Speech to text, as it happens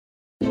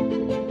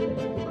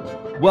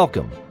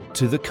Welcome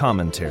to The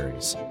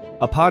Commentaries,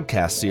 a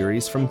podcast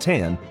series from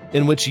TAN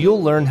in which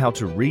you'll learn how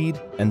to read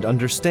and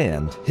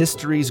understand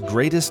history's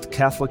greatest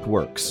Catholic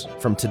works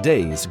from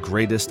today's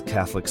greatest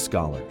Catholic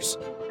scholars.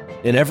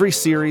 In every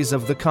series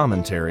of The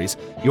Commentaries,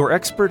 your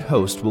expert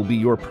host will be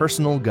your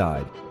personal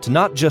guide to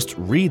not just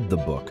read the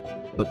book,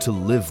 but to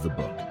live the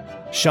book,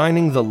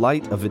 shining the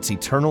light of its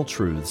eternal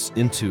truths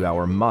into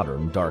our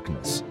modern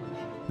darkness.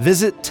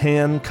 Visit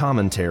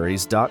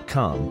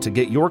tancommentaries.com to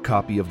get your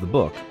copy of the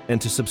book and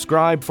to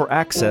subscribe for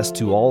access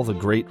to all the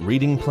great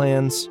reading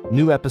plans,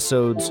 new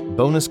episodes,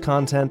 bonus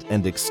content,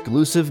 and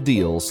exclusive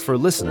deals for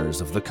listeners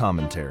of the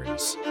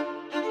commentaries.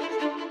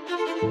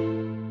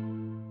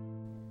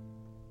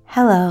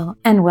 Hello,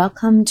 and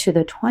welcome to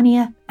the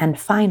 20th and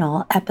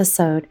final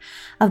episode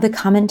of the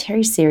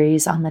commentary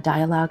series on the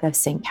Dialogue of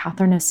St.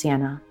 Catherine of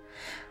Siena.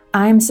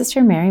 I'm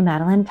Sister Mary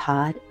Magdalene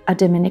Todd, a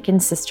Dominican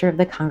sister of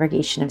the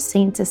Congregation of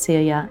St.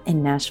 Cecilia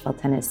in Nashville,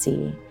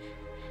 Tennessee.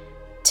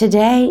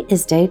 Today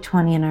is day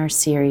 20 in our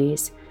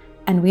series,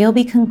 and we'll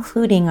be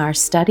concluding our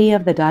study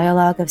of the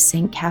Dialogue of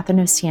St. Catherine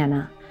of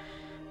Siena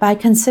by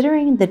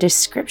considering the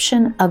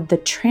description of the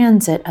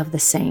transit of the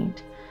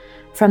saint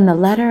from the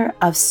letter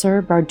of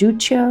Sir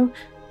Barduccio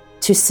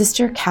to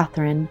Sister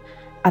Catherine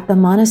at the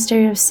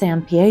monastery of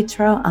San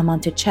Pietro a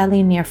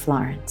Monticelli near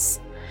Florence.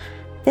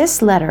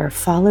 This letter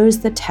follows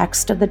the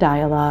text of the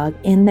dialogue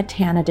in the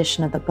TAN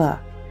edition of the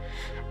book,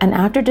 and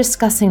after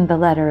discussing the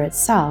letter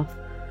itself,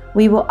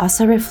 we will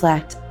also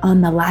reflect on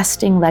the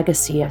lasting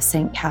legacy of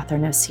St.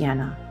 Catherine of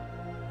Siena.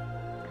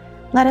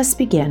 Let us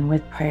begin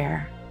with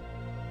prayer.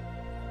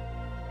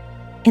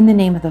 In the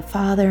name of the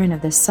Father, and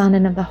of the Son,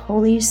 and of the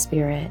Holy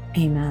Spirit,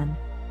 Amen.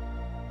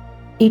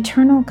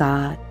 Eternal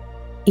God,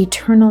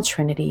 eternal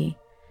Trinity,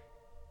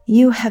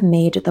 you have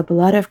made the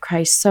blood of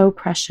Christ so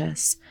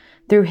precious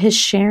through his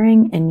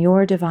sharing in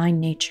your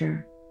divine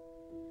nature.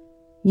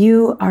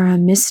 You are a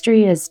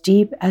mystery as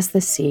deep as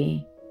the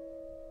sea.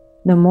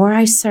 The more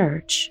I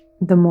search,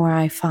 the more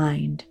I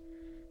find,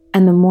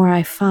 and the more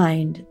I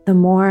find, the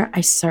more I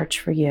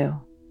search for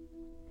you.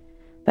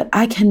 But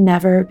I can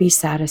never be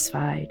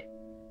satisfied.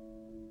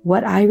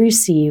 What I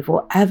receive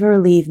will ever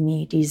leave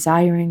me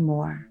desiring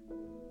more.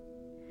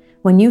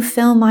 When you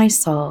fill my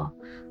soul,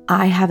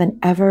 I have an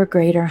ever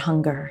greater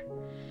hunger,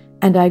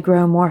 and I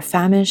grow more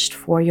famished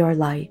for your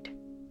light.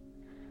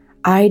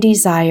 I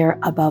desire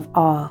above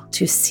all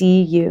to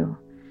see you,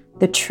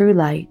 the true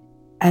light,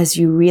 as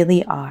you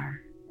really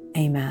are.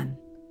 Amen.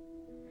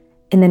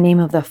 In the name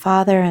of the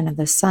Father, and of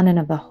the Son, and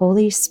of the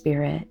Holy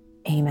Spirit.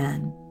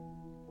 Amen.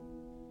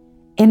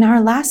 In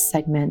our last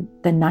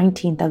segment, the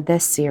 19th of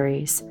this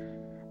series,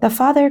 the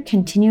Father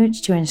continued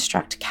to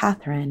instruct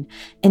Catherine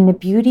in the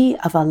beauty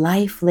of a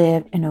life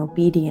lived in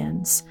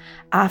obedience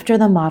after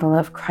the model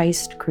of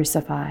Christ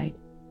crucified.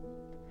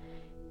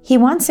 He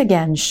once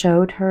again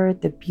showed her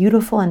the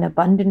beautiful and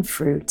abundant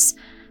fruits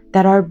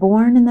that are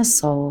born in the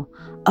soul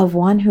of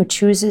one who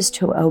chooses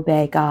to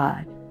obey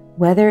God,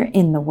 whether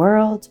in the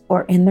world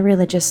or in the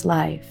religious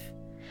life,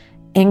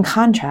 in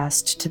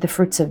contrast to the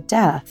fruits of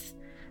death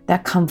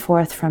that come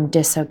forth from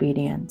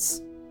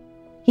disobedience.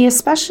 He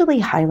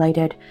especially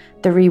highlighted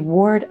the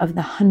reward of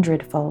the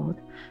hundredfold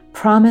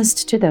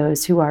promised to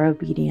those who are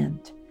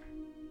obedient.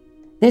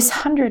 This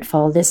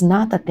hundredfold is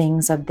not the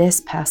things of this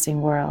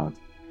passing world,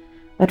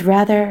 but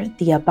rather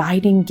the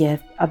abiding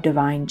gift of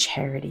divine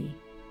charity.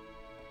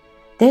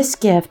 This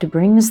gift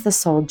brings the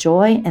soul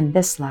joy in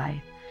this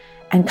life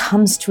and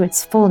comes to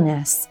its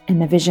fullness in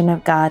the vision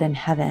of God in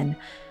heaven,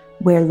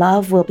 where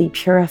love will be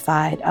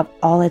purified of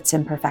all its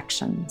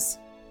imperfections.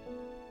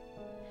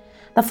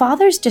 The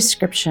Father's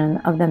description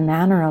of the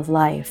manner of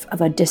life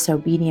of a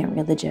disobedient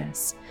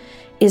religious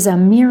is a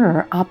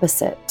mirror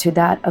opposite to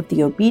that of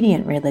the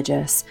obedient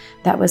religious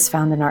that was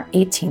found in our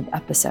 18th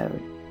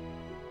episode.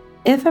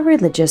 If a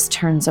religious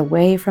turns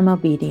away from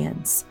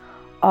obedience,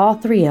 all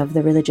three of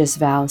the religious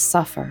vows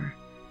suffer,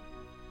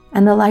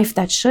 and the life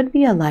that should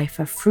be a life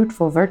of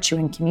fruitful virtue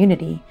and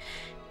community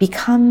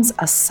becomes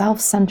a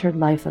self-centered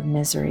life of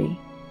misery.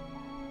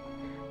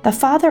 The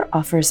Father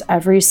offers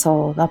every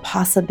soul the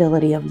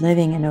possibility of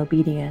living in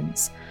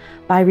obedience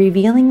by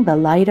revealing the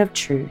light of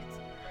truth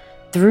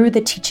through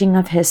the teaching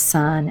of his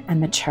Son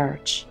and the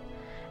Church,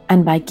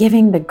 and by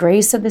giving the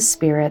grace of the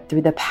Spirit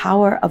through the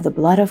power of the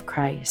blood of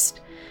Christ,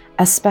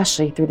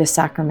 especially through the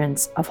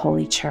sacraments of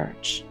Holy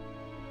Church.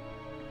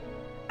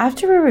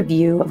 After a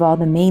review of all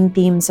the main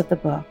themes of the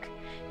book,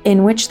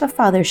 in which the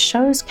Father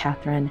shows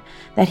Catherine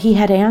that he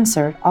had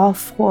answered all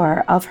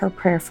four of her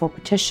prayerful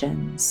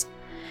petitions,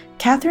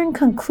 Catherine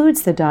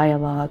concludes the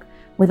dialogue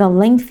with a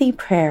lengthy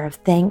prayer of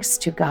thanks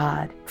to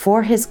God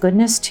for his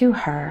goodness to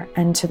her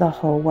and to the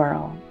whole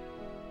world.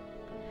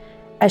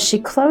 As she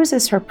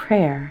closes her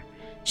prayer,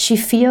 she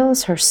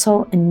feels her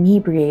soul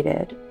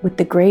inebriated with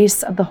the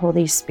grace of the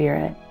Holy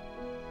Spirit.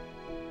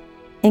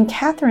 In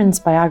Catherine's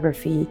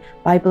biography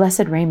by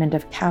Blessed Raymond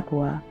of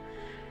Capua,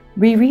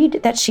 we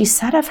read that she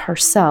said of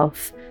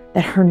herself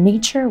that her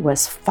nature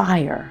was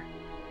fire,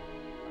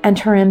 and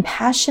her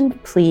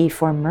impassioned plea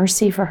for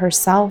mercy for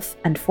herself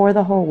and for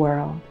the whole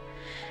world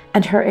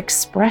and her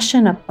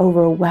expression of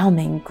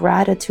overwhelming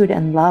gratitude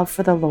and love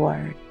for the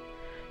Lord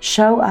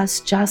show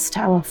us just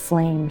how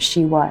aflame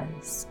she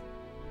was.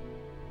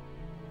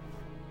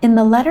 In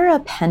the letter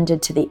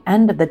appended to the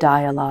end of the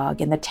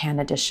dialogue in the Tan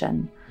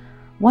edition,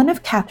 one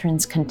of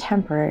Catherine's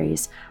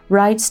contemporaries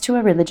writes to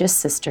a religious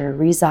sister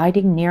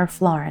residing near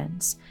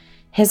Florence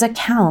his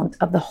account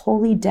of the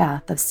holy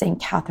death of St.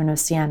 Catherine of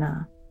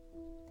Siena.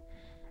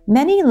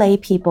 Many lay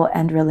people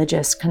and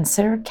religious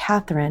consider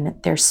Catherine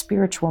their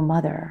spiritual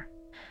mother,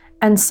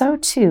 and so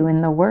too,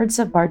 in the words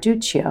of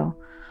Barduccio,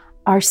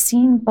 are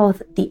seen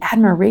both the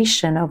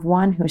admiration of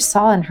one who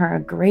saw in her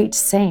a great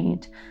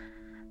saint,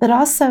 but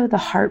also the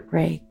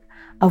heartbreak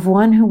of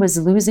one who was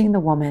losing the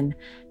woman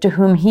to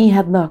whom he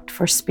had looked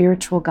for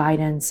spiritual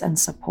guidance and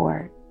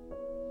support.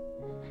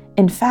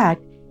 In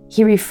fact,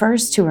 he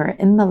refers to her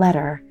in the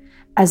letter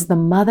as the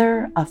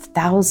mother of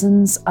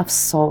thousands of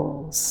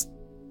souls.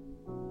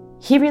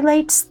 He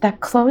relates that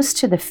close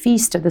to the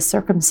feast of the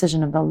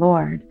circumcision of the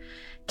Lord,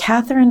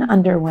 Catherine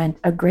underwent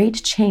a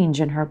great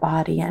change in her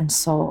body and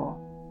soul.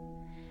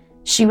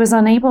 She was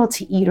unable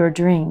to eat or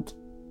drink,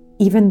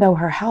 even though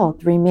her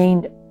health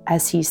remained,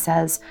 as he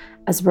says,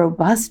 as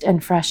robust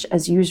and fresh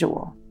as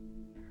usual.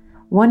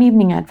 One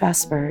evening at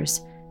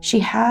Vespers, she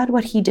had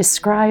what he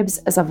describes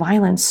as a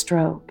violent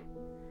stroke,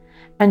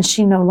 and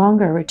she no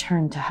longer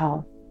returned to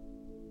health.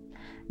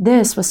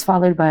 This was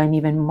followed by an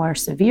even more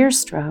severe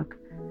stroke,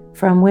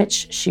 from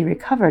which she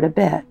recovered a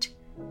bit.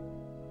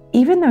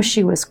 Even though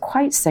she was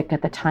quite sick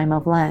at the time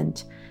of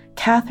Lent,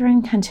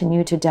 Catherine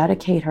continued to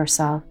dedicate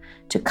herself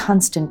to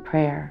constant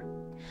prayer.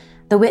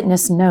 The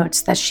witness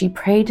notes that she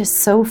prayed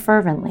so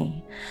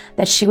fervently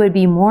that she would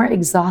be more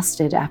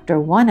exhausted after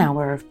 1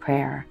 hour of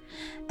prayer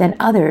than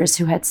others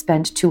who had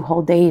spent 2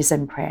 whole days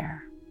in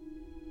prayer.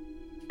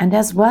 And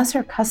as was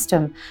her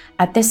custom,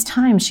 at this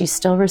time she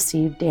still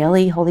received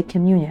daily Holy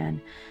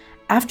Communion,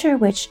 after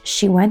which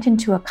she went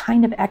into a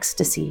kind of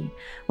ecstasy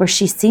where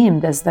she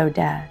seemed as though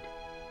dead.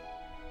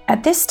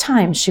 At this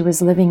time she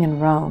was living in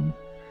Rome,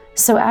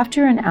 so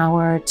after an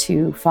hour or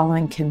 2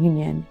 following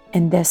communion,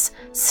 in this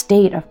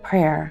state of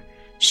prayer,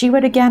 she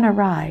would again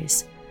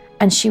arise,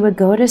 and she would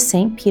go to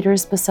St.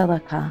 Peter's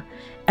Basilica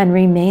and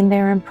remain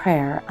there in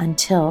prayer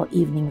until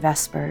evening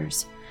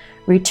vespers,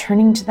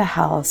 returning to the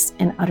house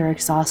in utter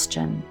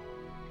exhaustion.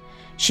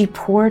 She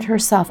poured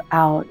herself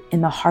out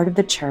in the heart of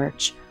the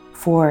church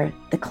for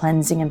the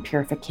cleansing and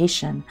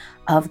purification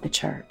of the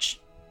church.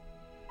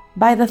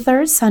 By the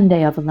 3rd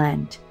Sunday of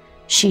Lent,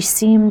 she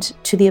seemed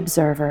to the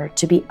observer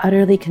to be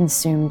utterly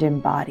consumed in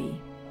body.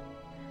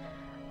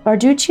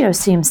 Barduccio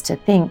seems to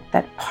think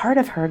that part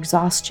of her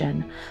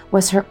exhaustion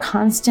was her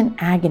constant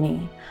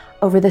agony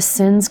over the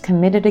sins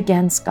committed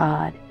against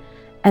God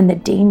and the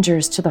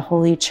dangers to the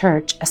Holy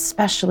Church,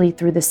 especially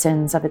through the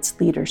sins of its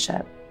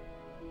leadership.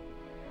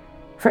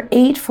 For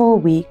 8 full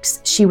weeks,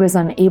 she was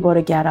unable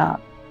to get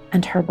up,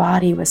 and her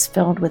body was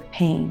filled with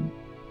pain.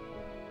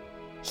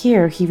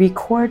 Here he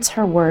records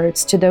her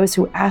words to those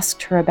who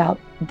asked her about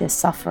this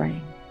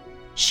suffering.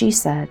 She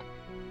said,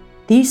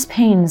 "These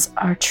pains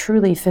are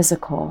truly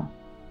physical,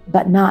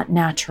 but not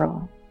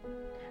natural.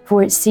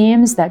 For it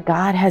seems that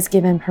God has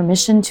given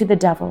permission to the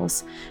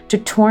devils to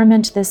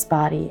torment this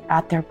body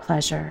at their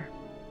pleasure."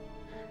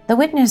 The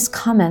witness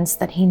comments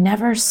that he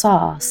never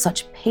saw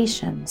such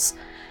patience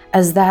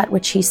as that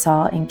which he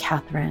saw in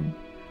Catherine.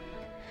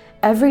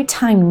 Every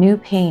time new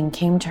pain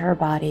came to her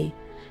body,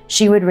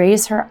 she would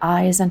raise her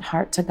eyes and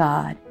heart to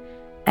God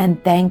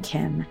and thank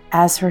him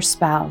as her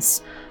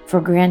spouse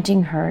for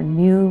granting her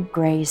new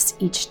grace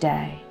each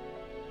day.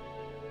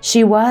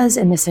 She was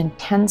in this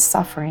intense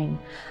suffering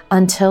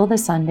until the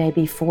Sunday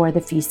before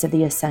the Feast of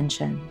the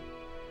Ascension.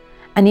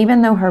 And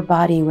even though her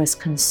body was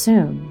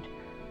consumed,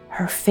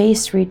 her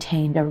face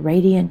retained a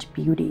radiant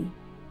beauty.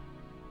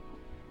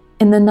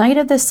 In the night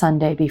of the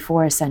Sunday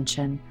before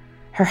Ascension,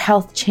 her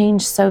health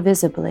changed so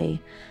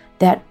visibly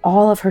that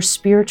all of her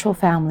spiritual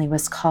family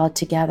was called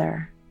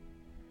together.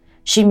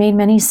 She made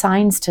many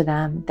signs to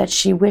them that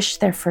she wished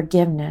their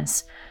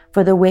forgiveness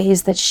for the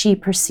ways that she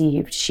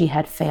perceived she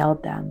had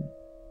failed them.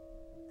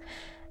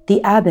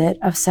 The abbot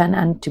of San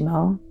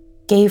Antimo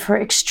gave her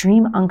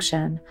extreme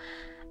unction,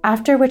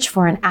 after which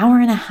for an hour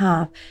and a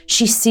half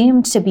she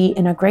seemed to be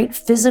in a great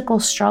physical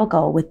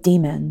struggle with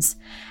demons,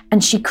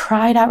 and she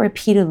cried out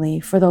repeatedly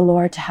for the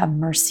Lord to have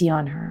mercy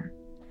on her.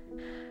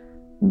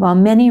 While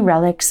many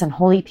relics and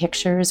holy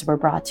pictures were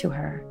brought to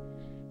her,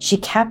 she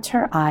kept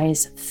her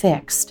eyes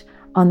fixed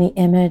on the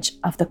image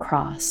of the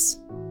cross.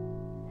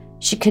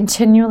 She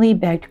continually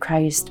begged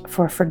Christ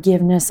for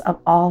forgiveness of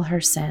all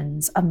her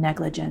sins of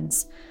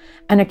negligence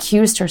and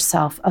accused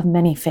herself of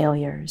many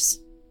failures.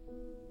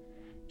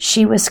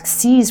 She was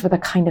seized with a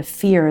kind of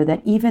fear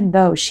that even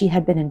though she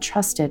had been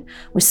entrusted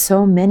with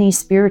so many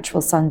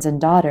spiritual sons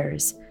and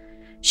daughters,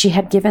 she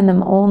had given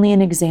them only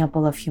an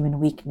example of human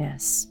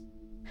weakness.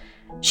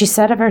 She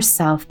said of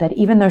herself that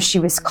even though she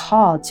was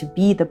called to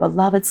be the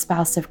beloved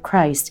spouse of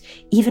Christ,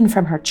 even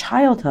from her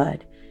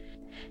childhood,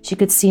 she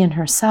could see in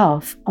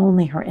herself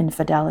only her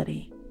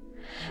infidelity.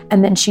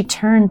 and then she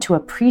turned to a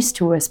priest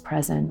who was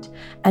present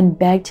and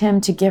begged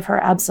him to give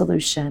her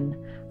absolution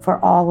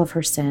for all of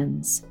her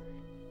sins.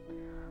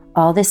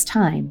 All this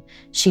time,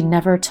 she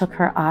never took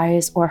her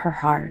eyes or her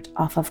heart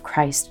off of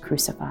Christ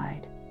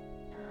crucified.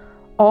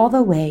 All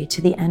the way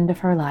to the end of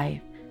her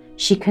life,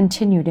 she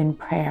continued in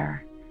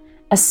prayer,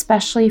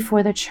 especially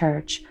for the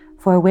church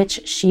for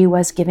which she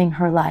was giving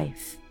her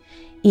life.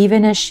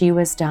 Even as she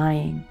was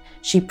dying,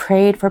 she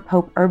prayed for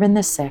Pope Urban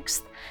VI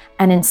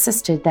and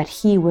insisted that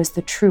he was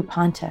the true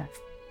pontiff.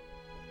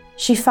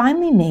 She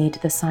finally made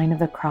the sign of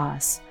the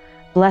cross,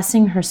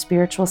 blessing her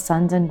spiritual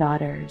sons and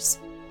daughters,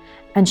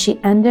 and she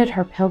ended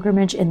her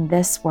pilgrimage in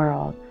this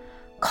world,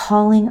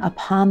 calling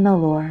upon the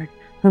Lord,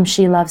 whom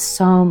she loved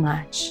so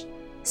much,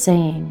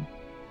 saying,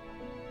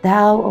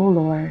 "Thou, O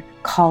Lord,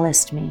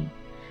 callest me,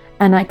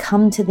 and I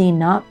come to thee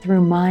not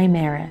through my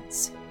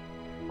merits,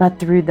 but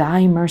through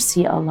thy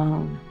mercy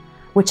alone,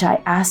 which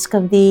I ask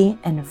of thee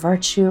in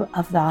virtue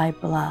of thy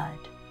blood."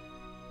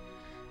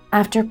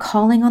 After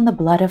calling on the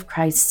blood of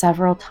Christ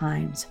several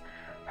times,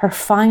 her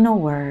final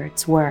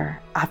words were,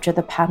 after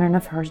the pattern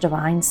of her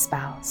divine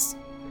spouse,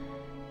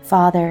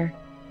 "Father,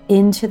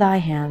 into thy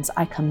hands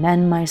I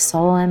commend my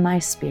soul and my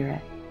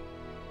spirit."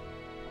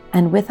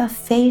 And with a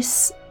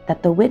face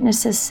that the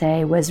witnesses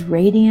say was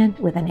radiant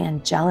with an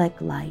angelic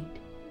light,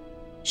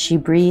 she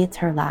breathed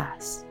her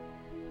last.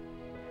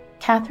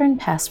 Catherine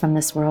passed from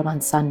this world on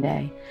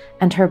Sunday,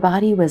 and her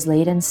body was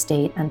laid in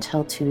state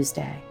until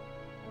Tuesday.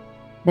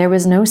 There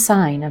was no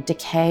sign of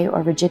decay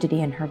or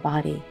rigidity in her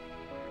body.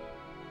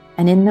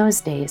 And in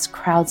those days,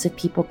 crowds of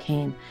people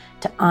came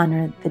to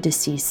honor the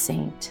deceased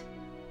saint.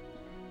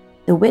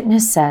 The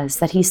witness says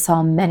that he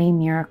saw many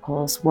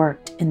miracles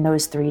worked in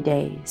those 3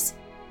 days.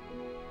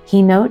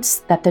 He notes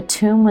that the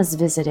tomb was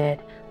visited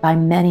by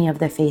many of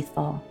the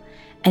faithful,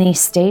 and he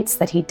states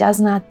that he does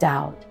not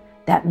doubt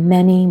that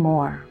many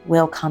more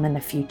will come in the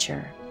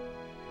future.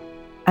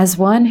 As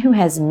one who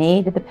has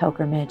made the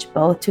pilgrimage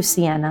both to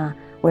Siena,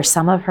 where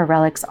some of her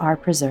relics are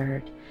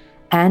preserved,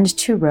 and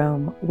to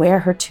Rome, where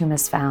her tomb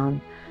is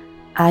found,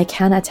 I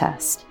can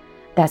attest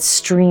that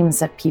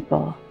streams of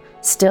people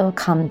still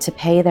come to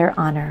pay their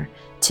honor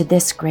to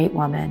this great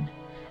woman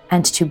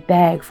and to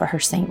beg for her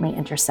saintly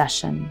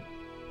intercession.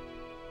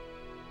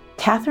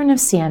 Catherine of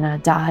Siena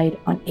died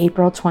on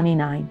April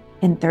 29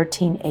 in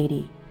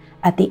 1380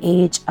 at the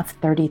age of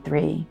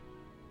 33,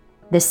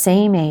 the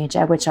same age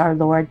at which our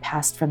Lord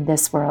passed from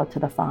this world to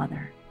the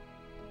Father.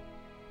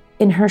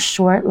 In her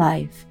short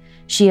life,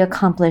 she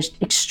accomplished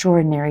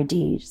extraordinary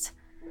deeds,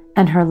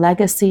 and her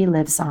legacy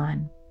lives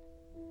on.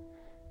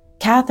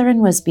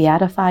 Catherine was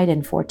beatified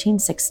in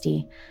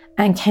 1460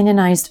 and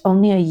canonized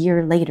only a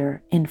year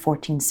later in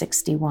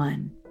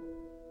 1461.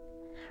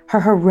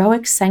 Her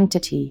heroic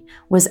sanctity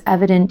was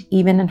evident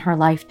even in her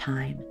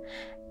lifetime,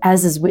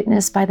 as is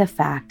witnessed by the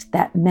fact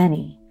that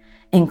many,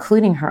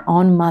 including her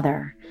own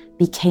mother,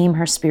 became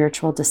her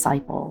spiritual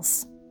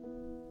disciples.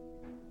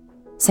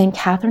 St.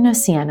 Catherine of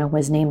Siena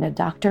was named a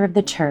Doctor of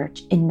the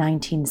Church in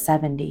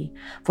 1970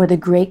 for the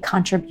great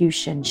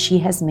contribution she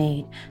has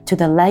made to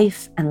the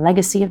life and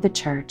legacy of the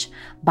Church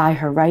by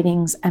her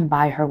writings and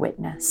by her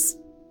witness.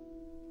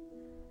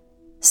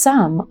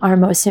 Some are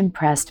most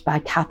impressed by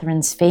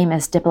Catherine's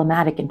famous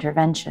diplomatic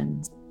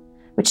interventions,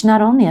 which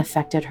not only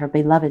affected her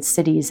beloved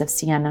cities of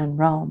Siena and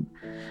Rome,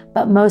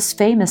 but most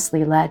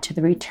famously led to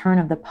the return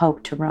of the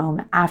Pope to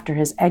Rome after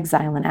his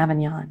exile in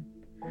Avignon.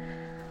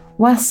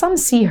 While some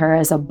see her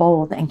as a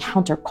bold and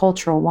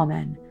countercultural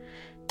woman,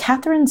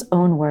 Catherine's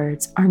own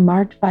words are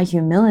marked by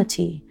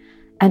humility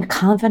and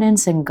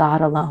confidence in God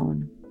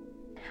alone.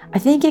 I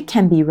think it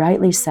can be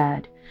rightly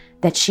said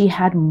that she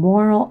had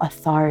moral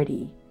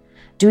authority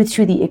due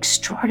to the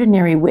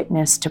extraordinary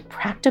witness to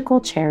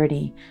practical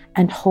charity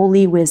and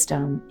holy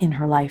wisdom in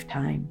her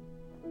lifetime.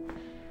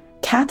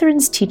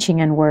 Catherine's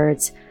teaching and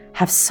words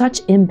have such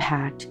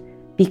impact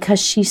because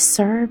she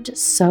served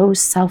so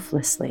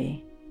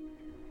selflessly.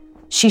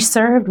 She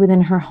served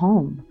within her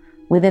home,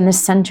 within the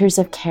centers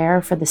of care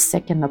for the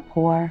sick and the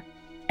poor,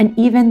 and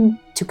even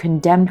to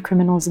condemned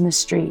criminals in the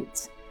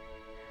streets.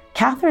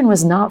 Catherine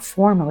was not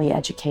formally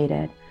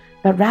educated,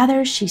 but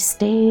rather she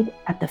stayed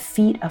at the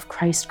feet of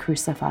Christ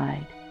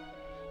crucified,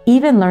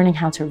 even learning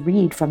how to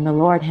read from the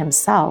Lord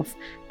himself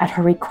at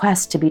her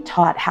request to be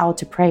taught how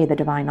to pray the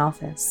divine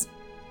office.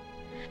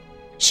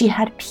 She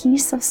had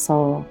peace of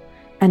soul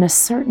and a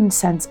certain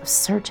sense of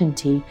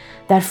certainty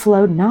that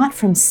flowed not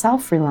from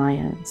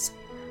self-reliance,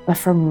 but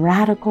from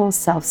radical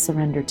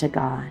self-surrender to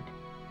God.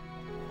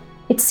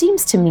 It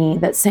seems to me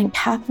that St.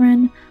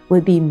 Catherine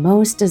would be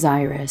most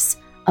desirous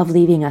of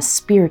leaving a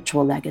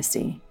spiritual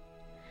legacy,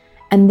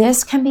 and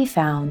this can be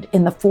found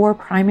in the 4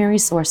 primary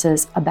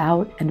sources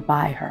about and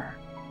by her.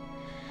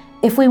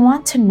 If we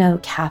want to know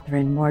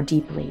Catherine more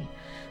deeply,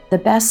 the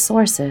best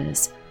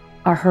sources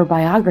are her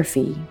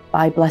biography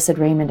by Blessed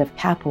Raymond of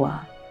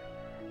Capua,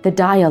 the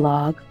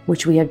dialogue,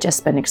 which we have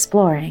just been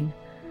exploring,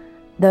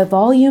 the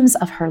volumes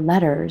of her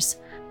letters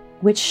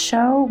which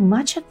show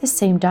much of the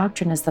same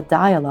doctrine as the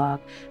dialogue,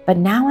 but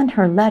now in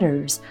her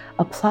letters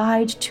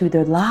applied to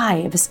the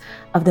lives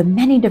of the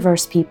many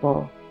diverse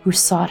people who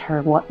sought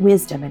her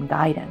wisdom and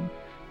guidance,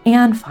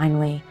 and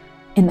finally,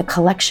 in the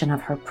collection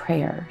of her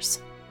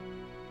prayers.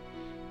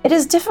 It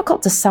is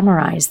difficult to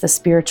summarize the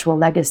spiritual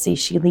legacy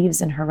she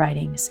leaves in her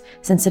writings,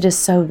 since it is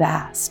so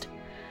vast,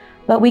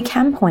 but we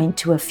can point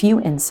to a few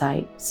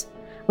insights,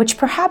 which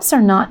perhaps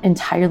are not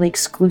entirely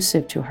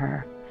exclusive to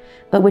her,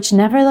 but which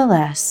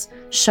nevertheless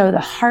show the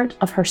heart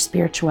of her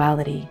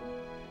spirituality.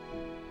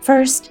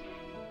 First,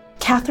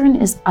 Catherine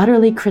is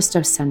utterly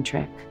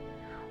Christocentric.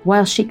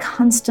 While she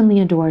constantly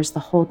adores the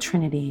whole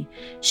Trinity,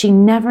 she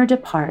never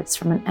departs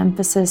from an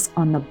emphasis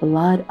on the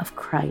blood of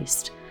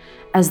Christ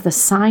as the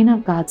sign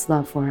of God's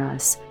love for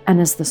us and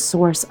as the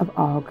source of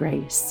all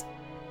grace.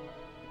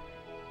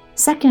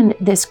 Second,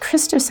 this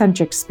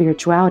Christocentric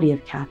spirituality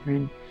of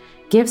Catherine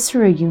gives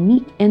her a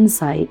unique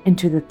insight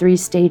into the three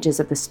stages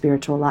of the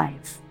spiritual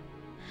life.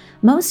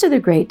 Most of the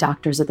great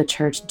doctors of the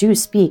Church do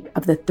speak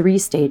of the three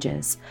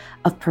stages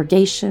of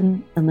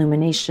purgation,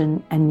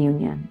 illumination, and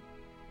union.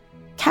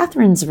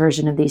 Catherine's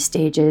version of these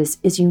stages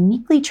is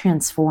uniquely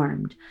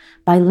transformed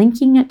by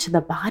linking it to the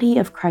body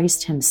of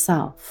Christ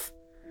himself.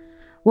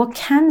 What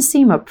can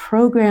seem a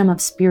program of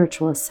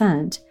spiritual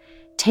ascent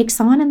takes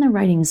on in the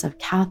writings of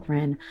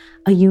Catherine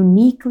a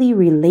uniquely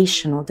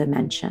relational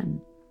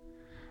dimension.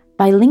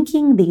 By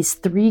linking these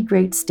three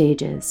great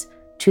stages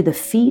to the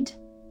feet,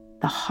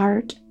 the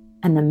heart,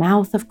 and the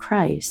mouth of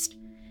Christ,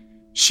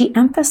 she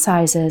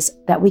emphasizes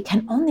that we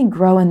can only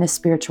grow in the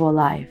spiritual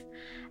life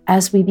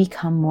as we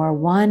become more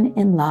one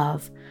in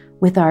love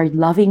with our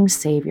loving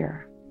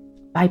Savior,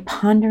 by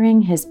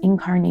pondering his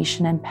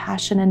incarnation and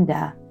passion and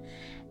death,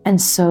 and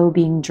so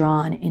being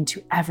drawn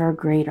into ever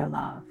greater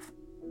love.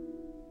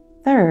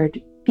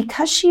 Third,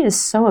 because she is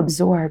so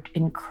absorbed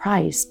in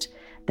Christ,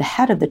 the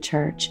head of the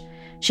Church,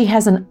 she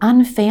has an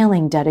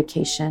unfailing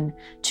dedication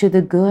to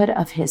the good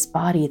of his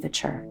body, the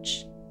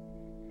Church.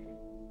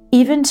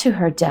 Even to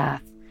her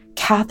death,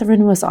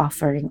 Catherine was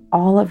offering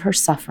all of her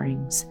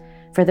sufferings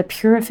for the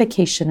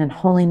purification and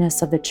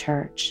holiness of the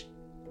Church.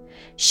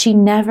 She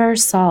never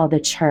saw the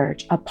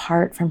Church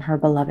apart from her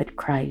beloved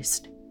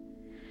Christ.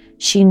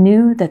 She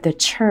knew that the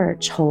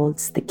Church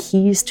holds the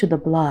keys to the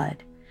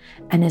blood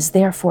and is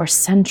therefore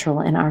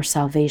central in our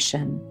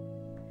salvation.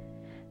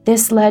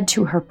 This led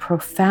to her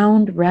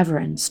profound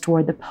reverence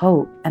toward the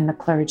Pope and the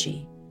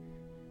clergy.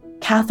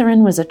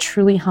 Catherine was a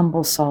truly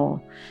humble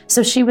soul,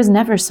 so she was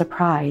never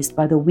surprised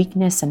by the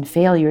weakness and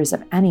failures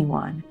of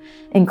anyone,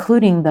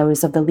 including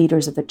those of the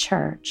leaders of the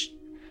Church.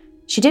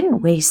 She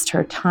didn't waste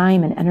her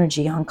time and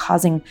energy on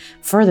causing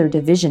further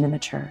division in the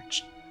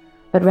Church,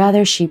 but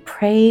rather she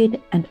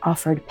prayed and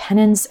offered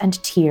penance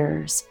and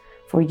tears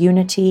for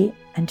unity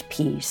and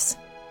peace.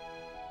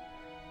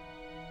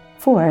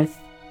 Fourth,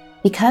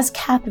 because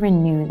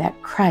Catherine knew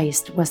that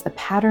Christ was the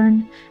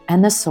pattern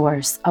and the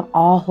source of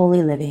all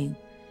holy living,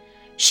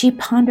 she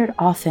pondered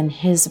often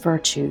his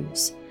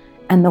virtues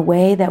and the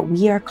way that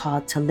we are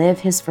called to live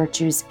his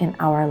virtues in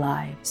our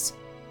lives.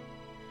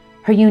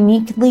 Her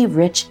uniquely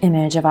rich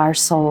image of our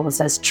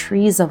souls as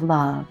trees of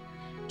love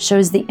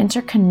shows the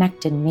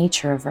interconnected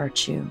nature of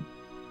virtue.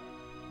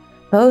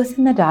 Both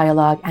in the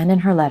dialogue and in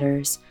her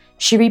letters,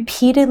 she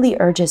repeatedly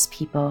urges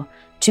people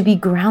to be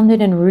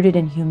grounded and rooted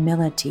in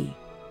humility,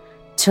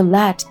 to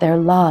let their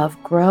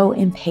love grow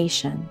in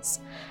patience,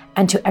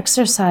 and to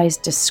exercise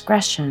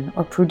discretion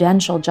or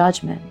prudential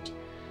judgment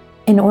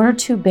in order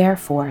to bear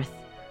forth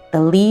the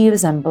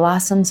leaves and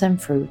blossoms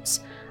and fruits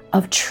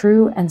of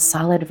true and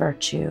solid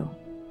virtue,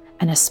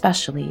 and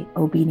especially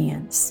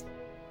obedience.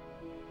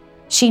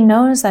 She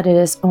knows that it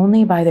is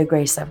only by the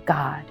grace of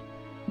God,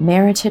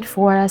 merited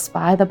for us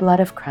by the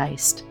blood of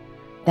Christ,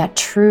 that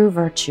true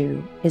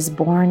virtue is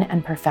born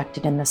and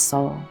perfected in the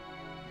soul.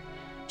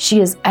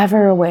 She is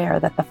ever aware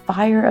that the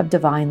fire of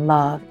divine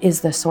love is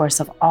the source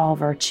of all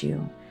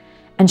virtue,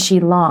 and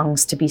she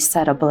longs to be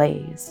set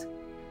ablaze.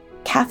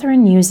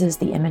 Catherine uses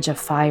the image of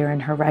fire in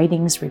her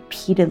writings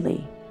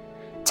repeatedly,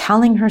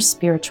 telling her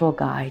spiritual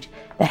guide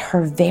that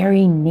her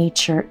very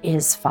nature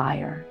is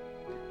fire.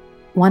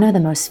 One of the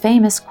most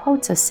famous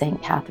quotes of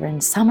St.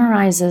 Catherine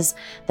summarizes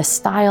the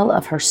style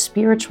of her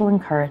spiritual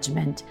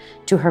encouragement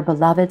to her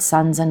beloved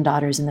sons and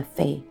daughters in the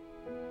faith.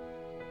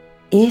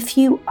 If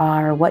you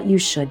are what you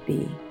should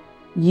be,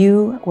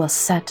 you will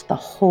set the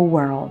whole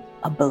world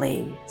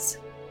ablaze.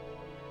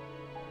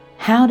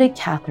 How did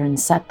Catherine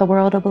set the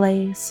world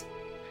ablaze?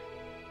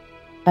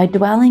 By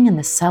dwelling in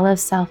the cell of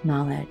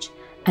self-knowledge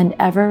and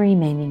ever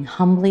remaining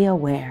humbly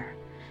aware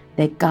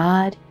that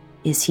God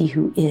is he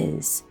who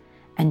is,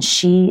 and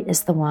she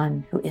is the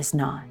one who is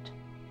not.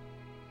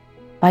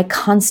 By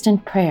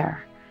constant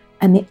prayer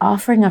and the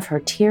offering of her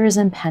tears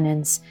and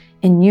penance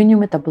in union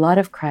with the blood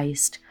of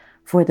Christ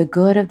for the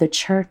good of the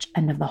Church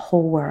and of the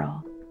whole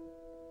world.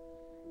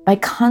 By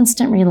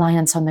constant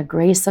reliance on the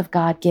grace of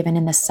God given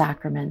in the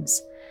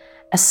sacraments,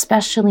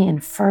 especially in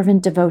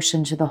fervent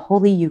devotion to the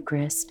Holy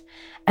Eucharist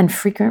and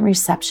frequent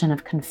reception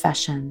of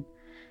confession,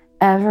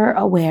 ever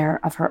aware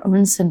of her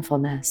own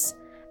sinfulness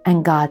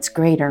and God's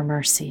greater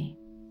mercy.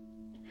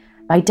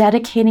 By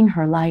dedicating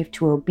her life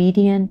to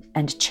obedient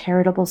and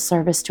charitable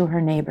service to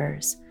her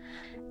neighbors,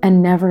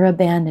 and never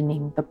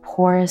abandoning the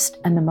poorest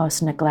and the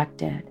most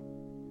neglected,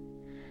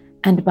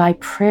 and by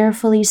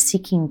prayerfully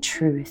seeking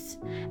truth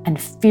and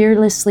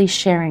fearlessly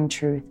sharing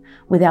truth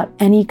without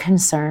any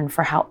concern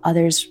for how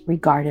others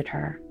regarded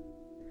her,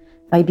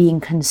 by being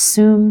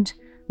consumed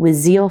with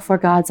zeal for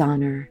God's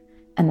honor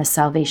and the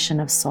salvation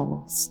of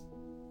souls.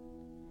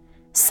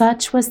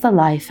 Such was the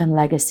life and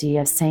legacy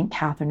of St.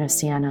 Catherine of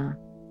Siena,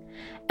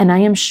 and I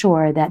am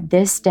sure that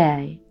this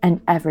day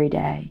and every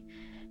day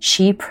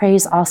she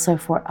prays also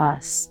for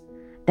us,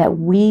 that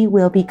we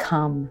will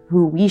become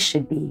who we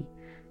should be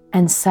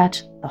and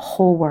set the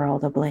whole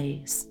world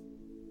ablaze.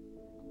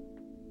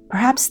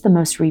 Perhaps the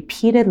most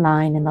repeated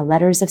line in the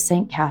letters of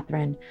St.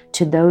 Catherine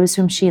to those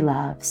whom she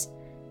loves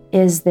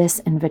is this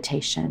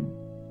invitation: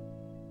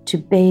 to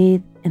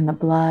bathe in the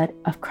blood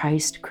of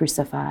Christ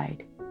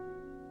crucified.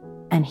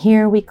 And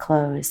here we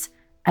close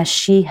as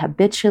she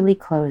habitually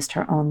closed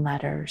her own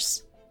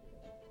letters.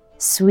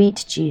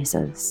 Sweet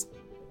Jesus,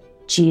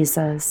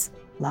 Jesus,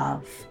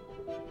 love.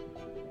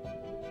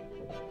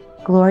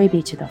 Glory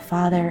be to the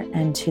Father,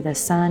 and to the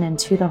Son, and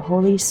to the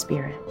Holy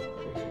Spirit,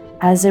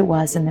 as it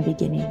was in the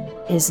beginning,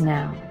 is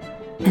now,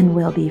 and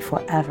will be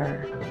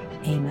forever.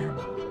 Amen.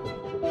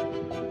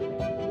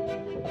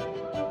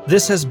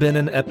 This has been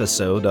an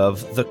episode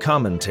of The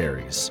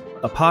Commentaries,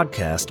 a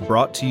podcast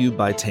brought to you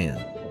by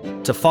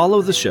TAN. To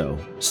follow the show,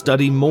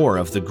 study more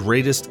of the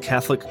greatest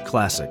Catholic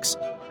classics,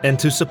 and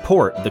to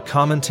support the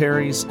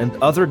commentaries and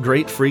other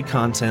great free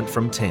content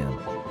from TAN,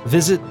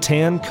 visit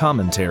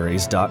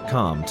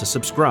tancommentaries.com to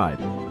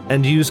subscribe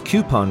and use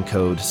coupon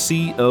code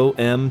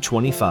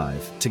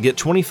COM25 to get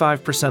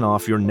 25%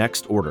 off your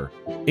next order,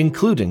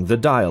 including the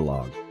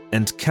dialogue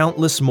and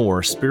countless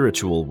more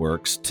spiritual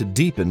works to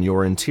deepen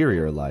your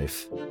interior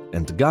life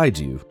and guide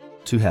you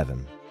to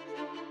heaven.